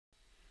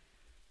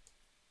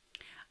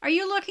Are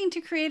you looking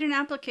to create an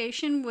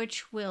application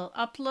which will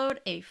upload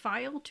a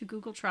file to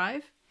Google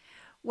Drive?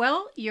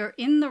 Well, you're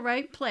in the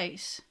right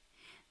place.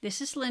 This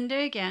is Linda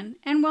again,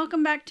 and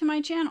welcome back to my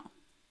channel.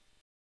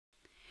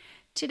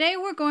 Today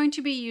we're going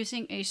to be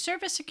using a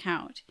service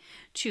account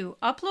to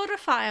upload a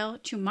file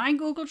to my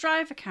Google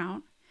Drive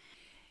account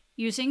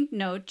using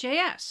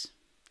Node.js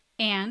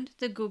and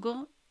the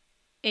Google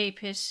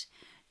Apis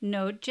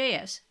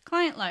Node.js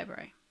client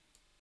library.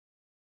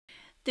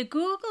 The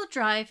Google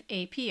Drive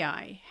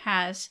API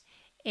has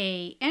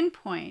an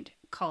endpoint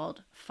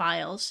called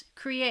Files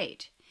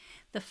Create.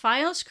 The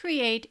Files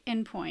Create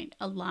endpoint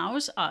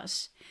allows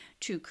us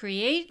to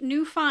create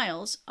new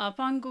files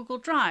up on Google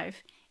Drive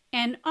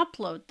and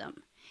upload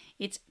them.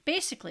 It's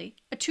basically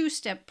a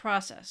two-step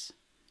process.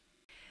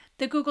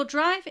 The Google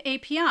Drive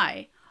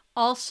API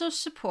also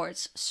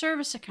supports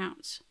service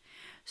accounts.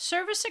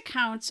 Service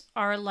accounts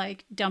are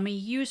like dummy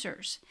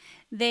users.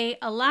 They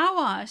allow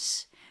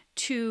us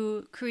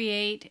to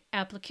create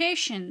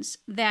applications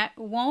that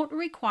won't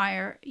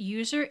require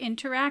user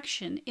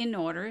interaction in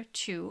order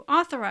to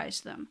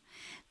authorize them.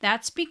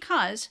 That's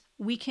because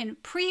we can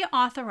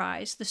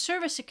pre-authorize the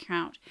service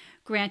account,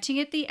 granting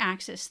it the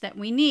access that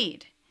we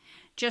need.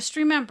 Just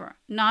remember,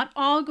 not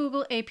all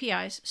Google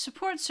APIs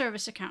support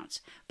service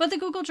accounts, but the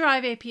Google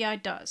Drive API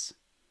does.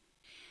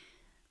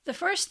 The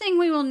first thing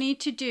we will need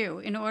to do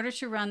in order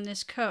to run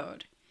this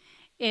code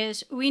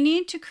is we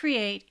need to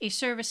create a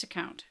service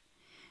account.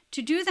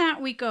 To do that,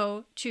 we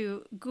go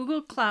to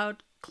Google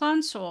Cloud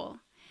Console,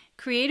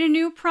 create a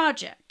new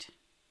project.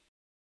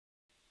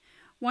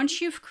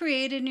 Once you've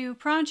created a new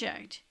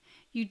project,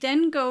 you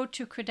then go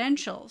to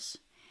Credentials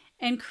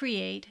and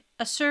create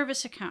a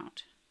service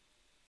account.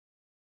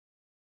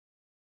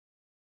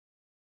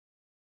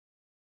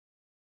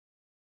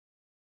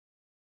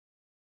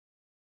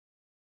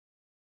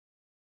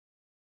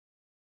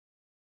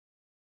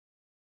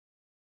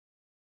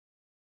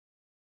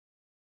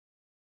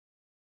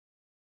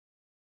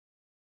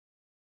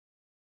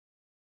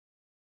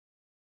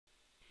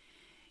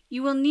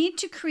 You will need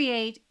to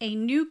create a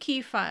new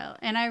key file,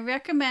 and I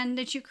recommend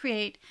that you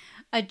create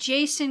a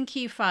JSON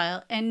key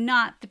file and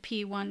not the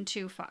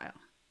P12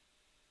 file.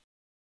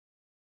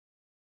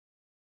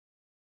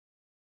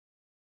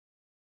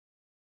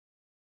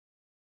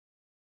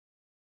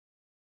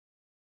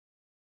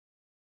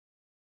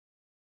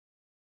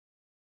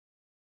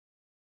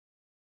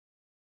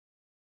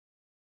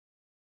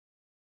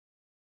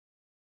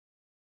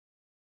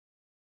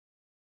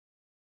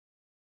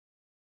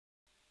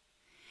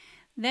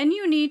 Then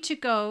you need to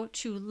go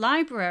to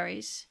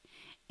Libraries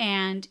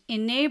and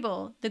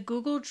enable the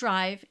Google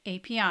Drive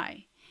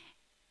API.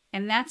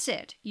 And that's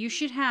it. You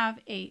should have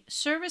a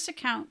service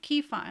account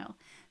key file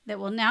that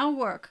will now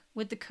work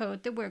with the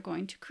code that we're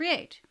going to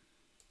create.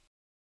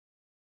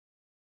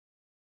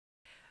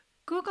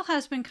 Google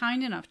has been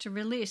kind enough to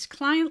release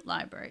client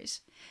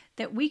libraries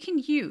that we can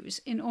use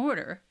in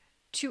order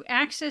to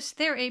access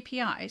their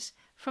APIs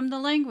from the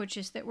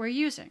languages that we're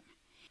using.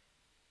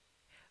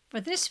 For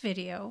this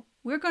video,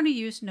 we're going to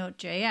use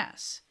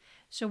Node.js.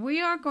 So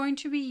we are going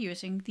to be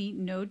using the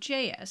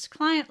Node.js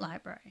client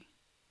library.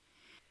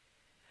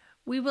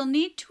 We will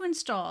need to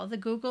install the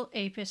Google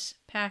Apis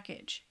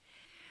package.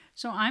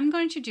 So I'm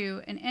going to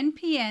do an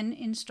npm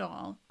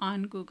install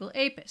on Google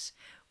Apis,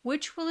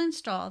 which will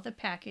install the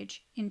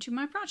package into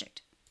my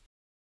project.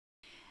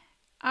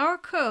 Our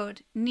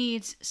code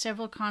needs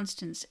several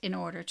constants in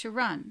order to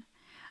run.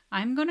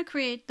 I'm going to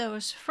create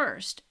those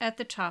first at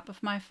the top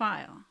of my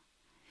file.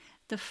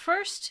 The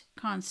first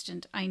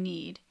constant I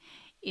need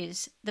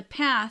is the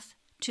path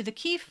to the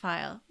key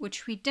file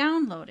which we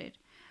downloaded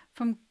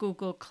from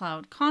Google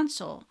Cloud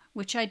Console,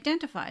 which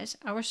identifies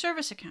our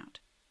service account.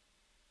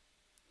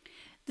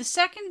 The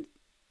second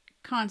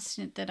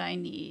constant that I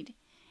need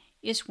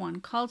is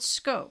one called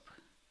scope.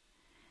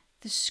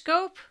 The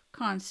scope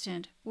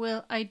constant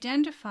will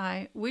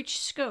identify which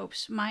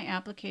scopes my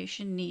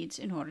application needs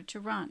in order to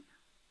run.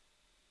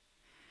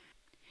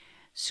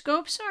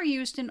 Scopes are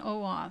used in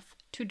Auth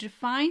to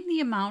define the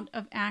amount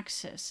of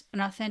access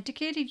an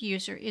authenticated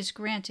user is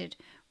granted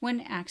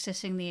when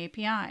accessing the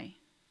API.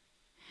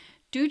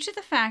 Due to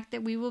the fact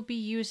that we will be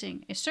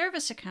using a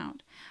service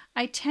account,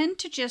 I tend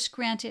to just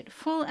grant it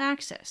full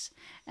access,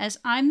 as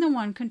I'm the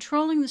one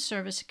controlling the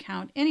service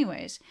account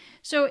anyways,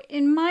 so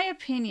in my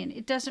opinion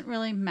it doesn't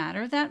really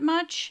matter that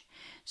much.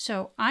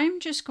 So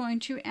I'm just going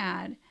to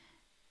add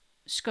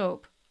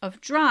scope of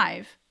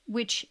drive,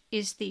 which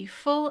is the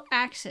full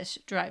access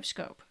drive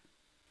scope.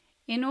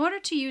 In order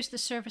to use the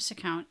service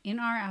account in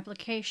our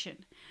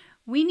application,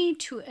 we need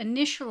to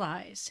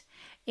initialize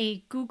a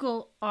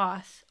Google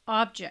Auth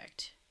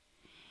object.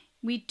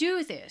 We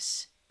do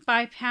this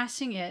by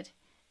passing it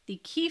the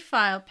key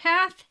file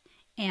path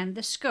and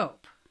the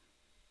scope.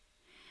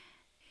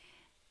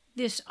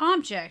 This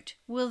object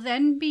will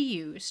then be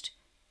used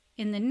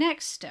in the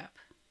next step.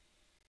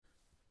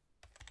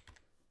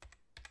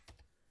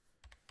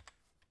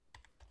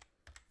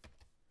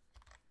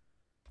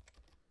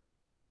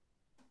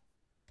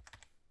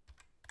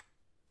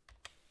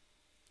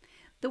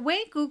 The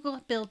way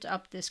Google built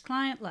up this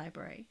client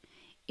library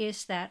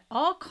is that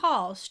all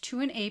calls to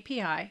an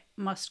API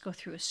must go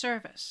through a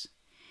service.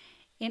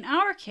 In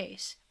our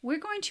case, we're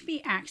going to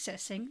be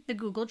accessing the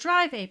Google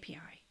Drive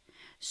API,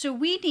 so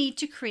we need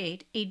to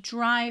create a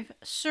Drive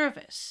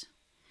service.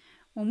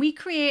 When we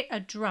create a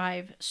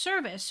Drive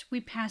service,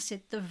 we pass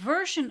it the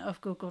version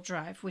of Google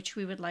Drive which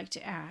we would like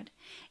to add,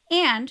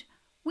 and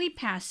we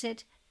pass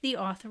it the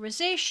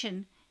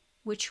authorization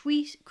which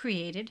we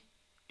created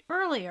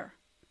earlier.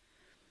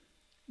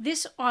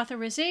 This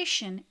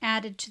authorization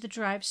added to the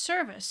Drive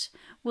service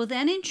will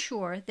then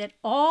ensure that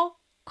all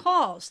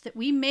calls that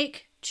we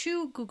make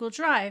to Google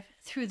Drive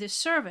through this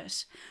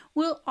service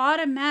will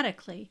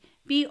automatically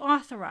be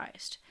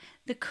authorized.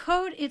 The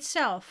code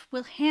itself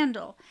will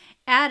handle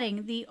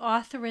adding the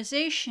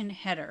authorization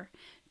header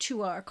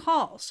to our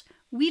calls.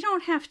 We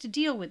don't have to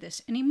deal with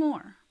this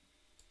anymore.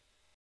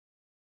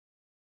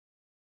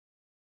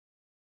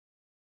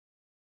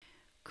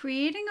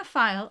 Creating a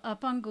file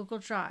up on Google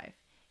Drive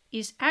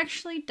is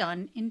actually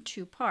done in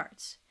two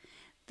parts.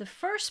 The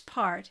first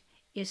part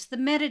is the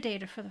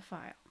metadata for the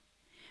file.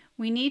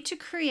 We need to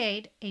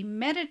create a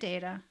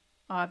metadata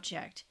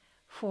object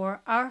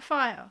for our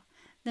file.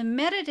 The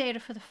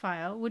metadata for the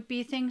file would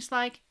be things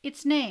like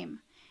its name,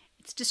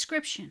 its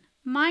description,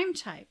 MIME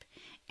type,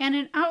 and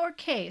in our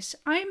case,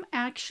 I'm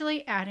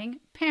actually adding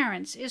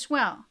parents as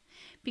well,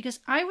 because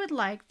I would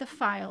like the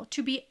file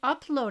to be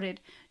uploaded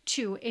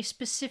to a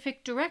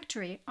specific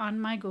directory on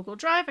my Google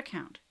Drive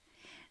account.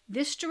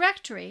 This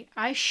directory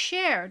I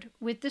shared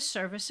with the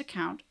service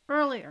account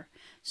earlier,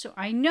 so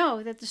I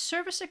know that the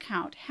service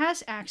account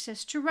has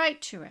access to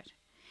write to it.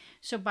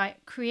 So by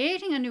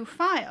creating a new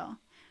file,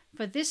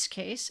 for this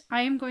case,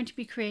 I am going to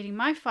be creating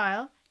my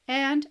file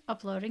and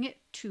uploading it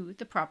to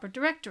the proper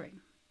directory.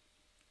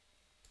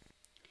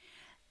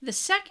 The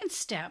second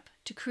step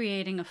to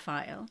creating a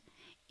file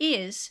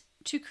is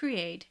to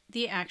create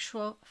the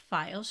actual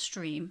file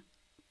stream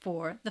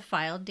for the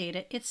file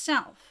data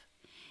itself.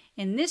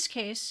 In this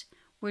case,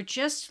 we're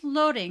just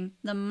loading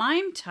the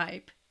MIME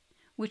type,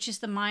 which is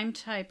the MIME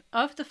type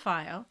of the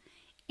file,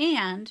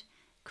 and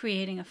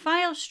creating a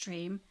file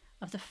stream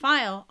of the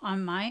file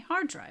on my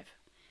hard drive.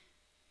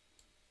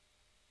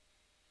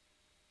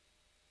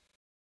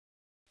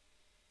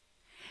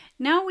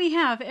 Now we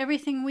have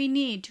everything we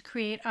need to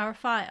create our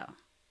file.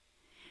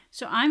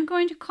 So I'm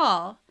going to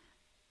call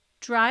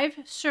Drive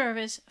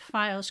Service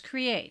Files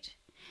Create,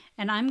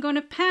 and I'm going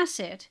to pass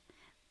it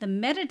the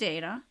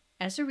metadata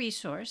as a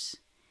resource,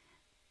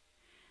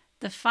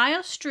 the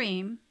file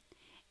stream,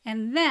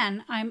 and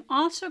then I'm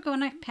also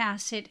going to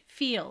pass it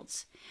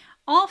fields.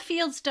 All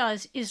fields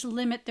does is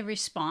limit the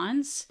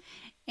response,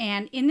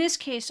 and in this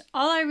case,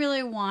 all I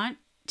really want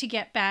to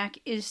get back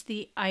is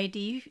the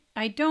ID.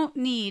 I don't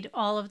need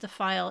all of the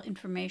file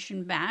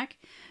information back,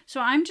 so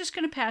I'm just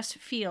going to pass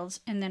fields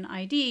and then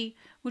ID,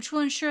 which will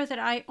ensure that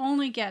I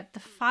only get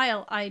the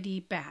file ID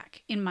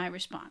back in my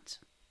response.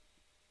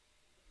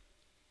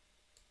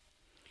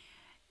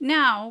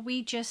 Now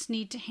we just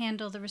need to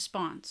handle the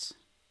response.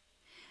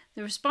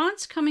 The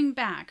response coming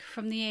back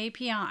from the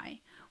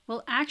API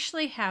will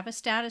actually have a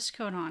status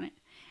code on it,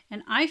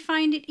 and I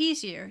find it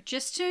easier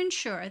just to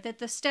ensure that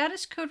the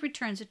status code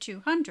returns a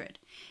 200,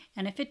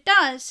 and if it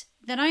does,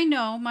 then I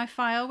know my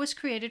file was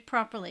created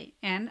properly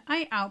and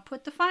I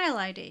output the file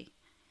ID.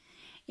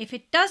 If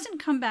it doesn't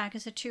come back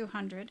as a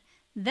 200,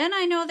 then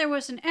I know there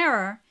was an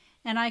error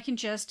and I can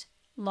just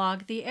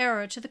log the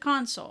error to the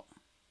console.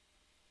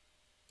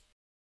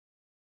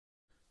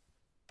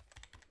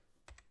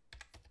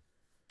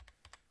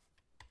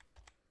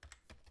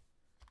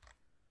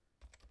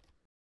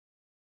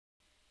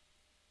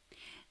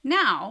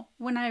 Now,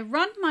 when I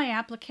run my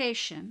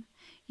application,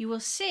 you will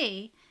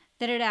see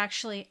that it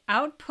actually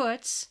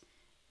outputs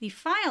the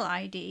file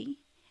ID,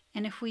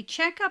 and if we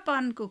check up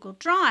on Google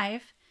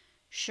Drive,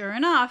 sure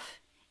enough,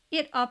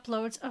 it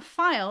uploads a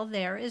file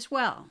there as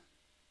well.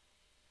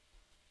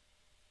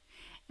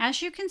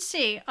 As you can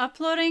see,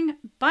 uploading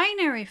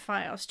binary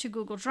files to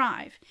Google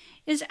Drive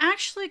is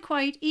actually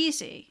quite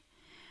easy.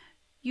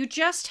 You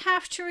just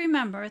have to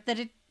remember that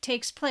it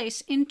takes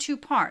place in two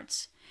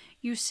parts.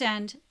 You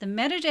send the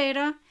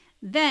metadata,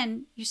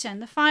 then you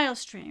send the file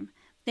stream.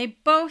 They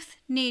both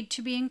need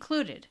to be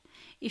included.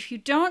 If you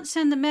don't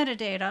send the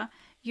metadata,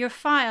 your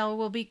file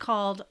will be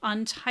called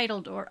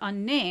untitled or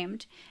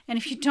unnamed. And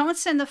if you don't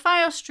send the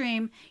file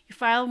stream, your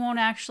file won't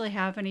actually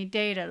have any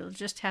data. It'll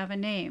just have a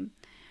name.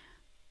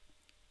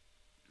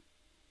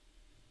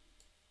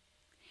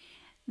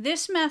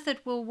 This method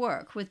will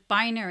work with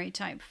binary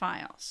type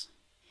files.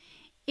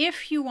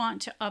 If you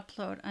want to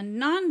upload a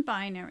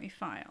non-binary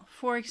file,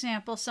 for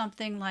example,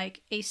 something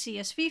like a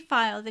CSV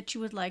file that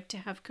you would like to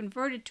have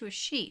converted to a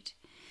sheet,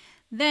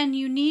 then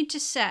you need to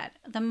set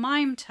the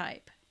MIME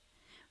type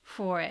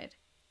for it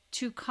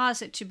to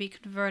cause it to be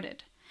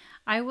converted.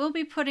 I will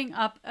be putting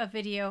up a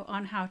video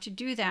on how to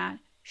do that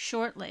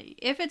shortly.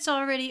 If it's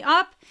already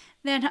up,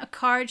 then a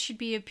card should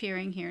be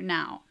appearing here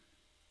now.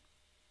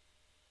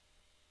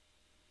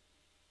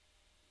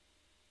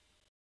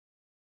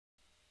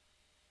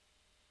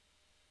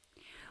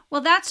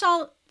 Well, that's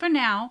all for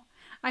now.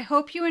 I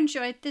hope you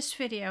enjoyed this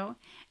video,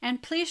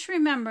 and please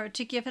remember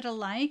to give it a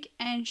like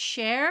and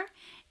share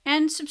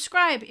and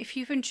subscribe if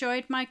you've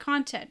enjoyed my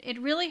content.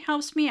 It really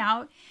helps me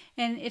out,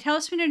 and it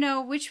helps me to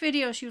know which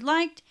videos you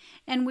liked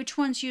and which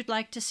ones you'd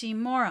like to see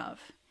more of.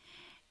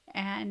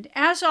 And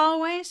as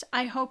always,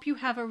 I hope you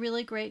have a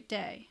really great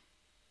day.